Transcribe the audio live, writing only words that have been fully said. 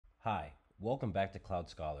Hi, welcome back to Cloud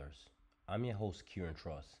Scholars. I'm your host, Kieran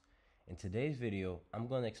Truss. In today's video, I'm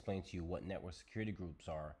going to explain to you what network security groups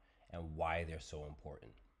are and why they're so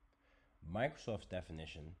important. Microsoft's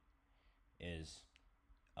definition is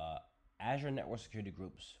Azure network security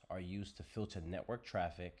groups are used to filter network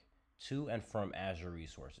traffic to and from Azure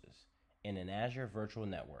resources. In an Azure virtual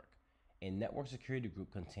network, a network security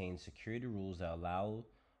group contains security rules that allow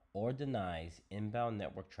or denies inbound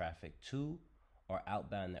network traffic to or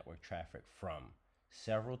outbound network traffic from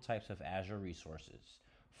several types of Azure resources.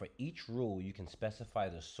 For each rule, you can specify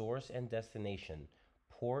the source and destination,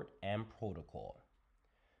 port, and protocol.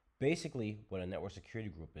 Basically, what a network security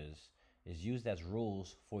group is used as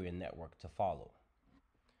rules for your network to follow.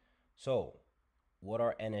 So, what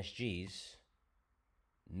are NSGs,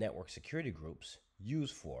 network security groups,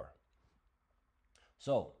 used for?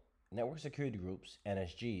 So, network security groups,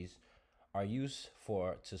 NSGs, are used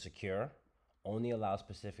for to secure, only allow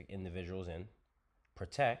specific individuals in,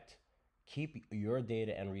 protect, keep your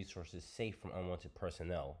data and resources safe from unwanted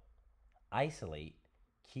personnel, isolate,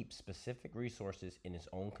 keep specific resources in its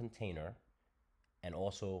own container, and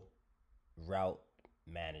also route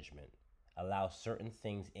management, allow certain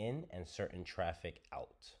things in and certain traffic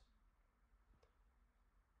out.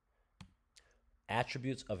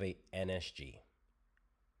 Attributes of a NSG.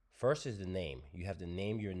 First is the name. You have to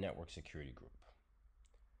name your network security group.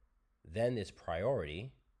 Then there's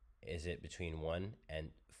priority. Is it between 1 and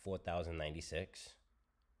 4096?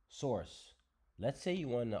 Source. Let's say you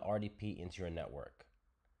want an RDP into your network.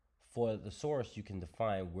 For the source, you can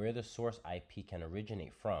define where the source IP can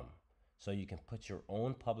originate from. So you can put your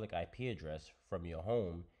own public IP address from your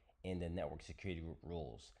home in the network security group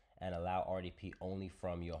rules and allow RDP only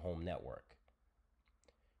from your home network.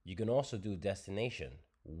 You can also do destination.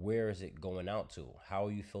 Where is it going out to? How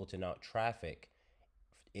are you filtering out traffic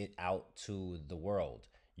out to the world?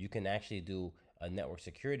 You can actually do a network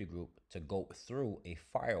security group to go through a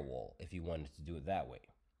firewall if you wanted to do it that way.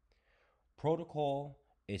 Protocol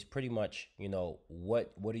is pretty much,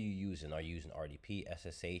 what are you using? Are you using RDP,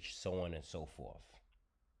 SSH, so on and so forth?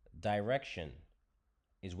 Direction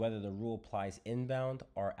is whether the rule applies inbound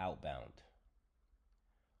or outbound.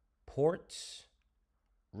 Ports,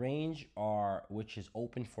 range are which is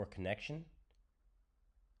open for connection.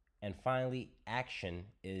 And finally, action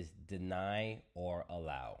is deny or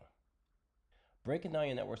allow. Breaking down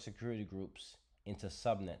your network security groups into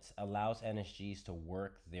subnets allows NSGs to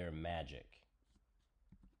work their magic.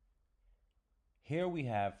 Here we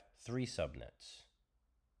have 3 subnets.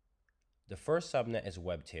 The first subnet is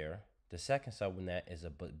web tier, the second subnet is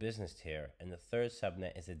a business tier, and the third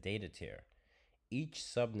subnet is a data tier. Each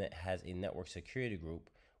subnet has a network security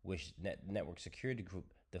group, which network security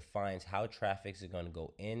group defines how traffic is going to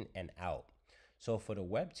go in and out. So for the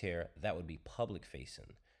web tier, that would be public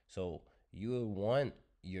facing. So you would want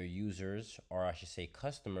your users, or I should say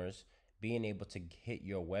customers, being able to hit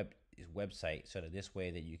your website so that this way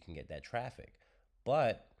that you can get that traffic.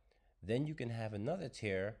 But then you can have another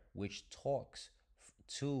tier which talks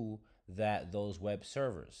to those web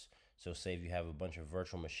servers. So say if you have a bunch of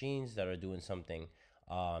virtual machines that are doing something,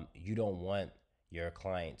 you don't want your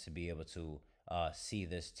client to be able to see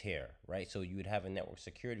this tier, right? So you would have a network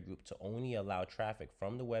security group to only allow traffic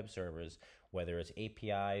from the web servers, whether it's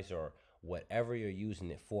APIs or whatever you're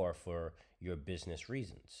using it for your business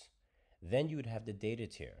reasons. Then you would have the data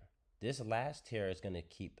tier. This last tier is going to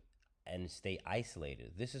keep and stay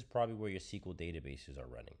isolated. This is probably where your SQL databases are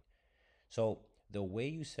running. So the way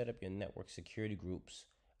you set up your network security groups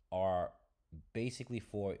are basically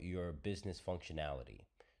for your business functionality.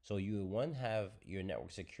 So you would have your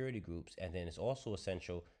network security groups, and then it's also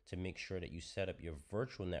essential to make sure that you set up your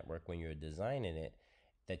virtual network when you're designing it,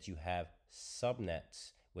 that you have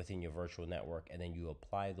subnets within your virtual network, and then you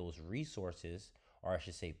apply those resources, or I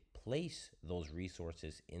should say place those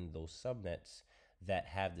resources in those subnets that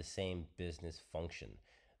have the same business function.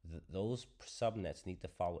 Those subnets need to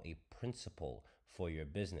follow a principle for your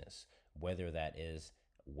business, whether that is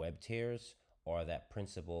web tiers or that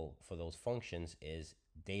principle for those functions is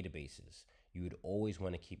databases. You would always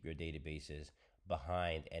want to keep your databases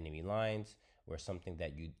behind enemy lines, where something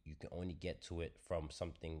that you can only get to it from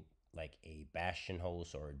something like a bastion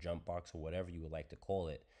host or a jump box or whatever you would like to call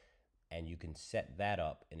it. And you can set that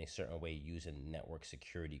up in a certain way using network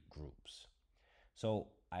security groups. So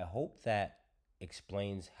I hope that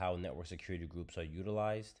explains how network security groups are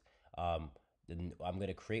utilized. I'm going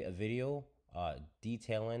to create a video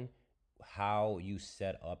detailing how you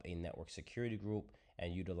set up a network security group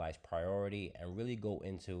and utilize priority, and really go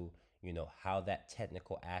into how that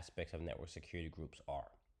technical aspects of network security groups are.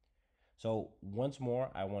 So once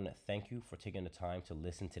more, I want to thank you for taking the time to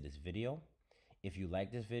listen to this video. If you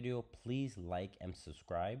like this video, please like and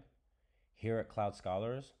subscribe. Here at Cloud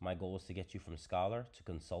Scholars, my goal is to get you from scholar to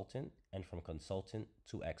consultant and from consultant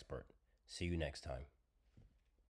to expert. See you next time.